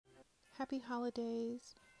happy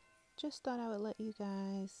holidays. Just thought I would let you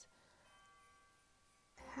guys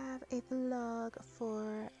have a vlog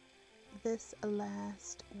for this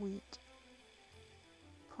last week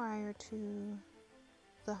prior to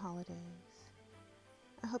the holidays.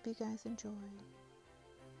 I hope you guys enjoy.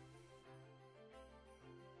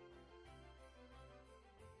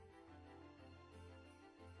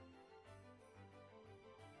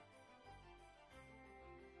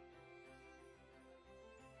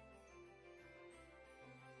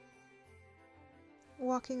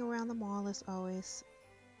 Walking around the mall is always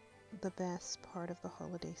the best part of the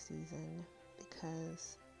holiday season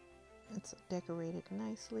because it's decorated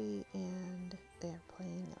nicely and they're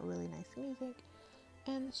playing really nice music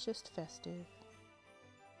and it's just festive.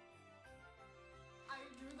 I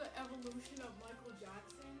drew the evolution of Michael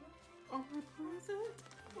Jackson. Oh, my present?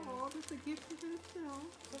 Yeah. Oh, that's a gift for herself.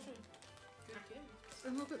 Such a good gift.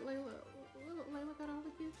 And look at Layla. Layla got all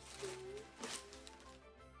the gifts too.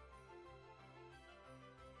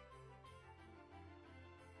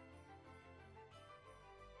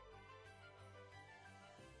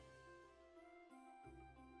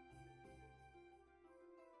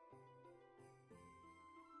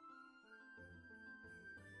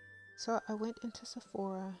 So I went into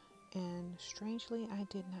Sephora and strangely I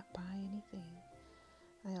did not buy anything.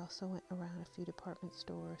 I also went around a few department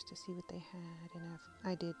stores to see what they had and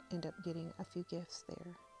I did end up getting a few gifts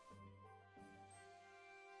there.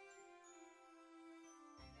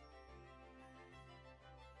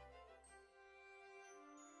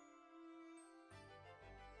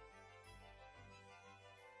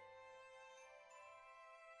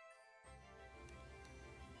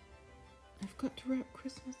 I've got to wrap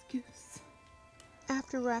Christmas gifts.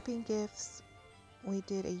 After wrapping gifts, we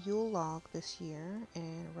did a Yule log this year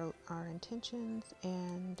and wrote our intentions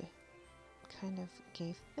and kind of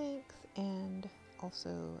gave thanks and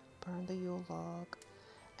also burned the Yule log.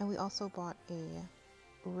 And we also bought a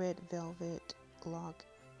red velvet log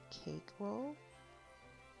cake roll.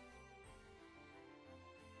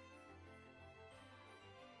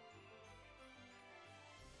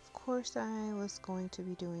 Of course, I was going to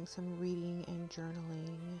be doing some reading and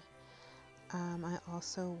journaling. I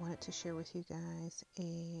also wanted to share with you guys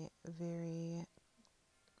a very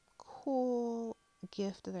cool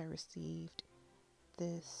gift that I received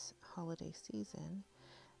this holiday season.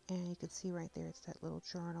 And you can see right there, it's that little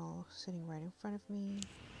journal sitting right in front of me.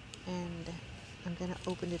 And I'm going to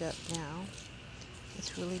open it up now.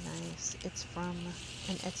 It's really nice. It's from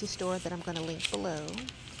an Etsy store that I'm going to link below.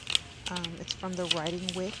 It's from The Writing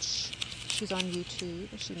Witch. She's on YouTube.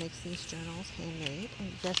 She makes these journals handmade. And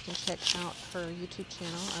you guys can check out her YouTube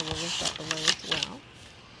channel. I will link that below as well.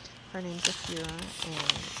 Her name's Akira,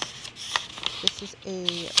 and this is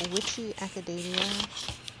a witchy academia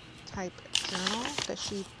type journal that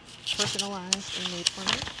she personalized and made for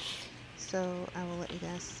me. So I will let you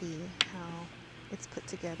guys see how it's put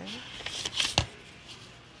together.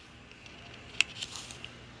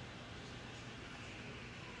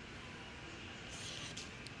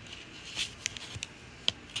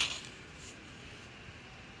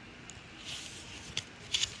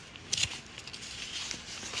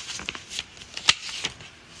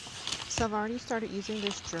 So I've already started using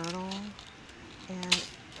this journal and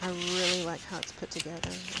I really like how it's put together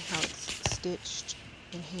and how it's stitched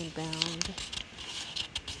and hand bound.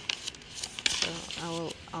 So I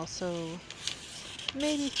will also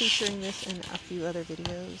maybe featuring this in a few other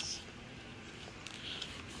videos.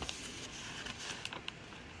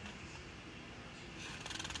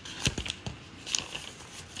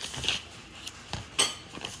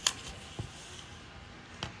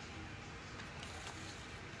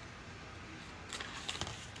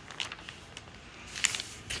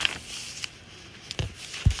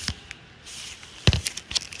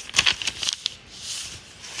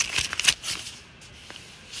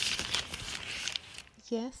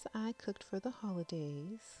 Yes, I cooked for the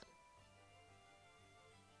holidays.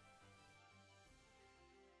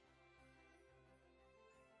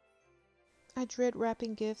 I dread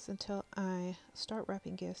wrapping gifts until I start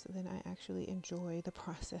wrapping gifts and then I actually enjoy the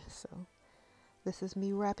process. So this is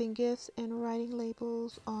me wrapping gifts and writing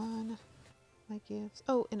labels on my gifts.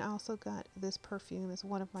 Oh, and I also got this perfume as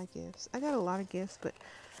one of my gifts. I got a lot of gifts, but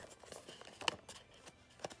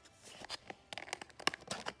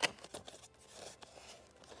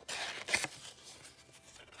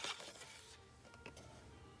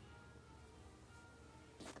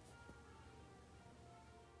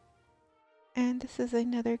and this is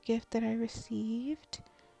another gift that I received.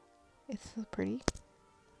 It's so pretty.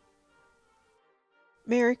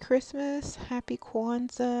 Merry Christmas, Happy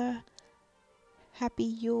Kwanzaa, Happy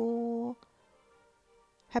Yule,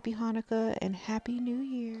 Happy Hanukkah and Happy New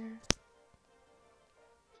Year.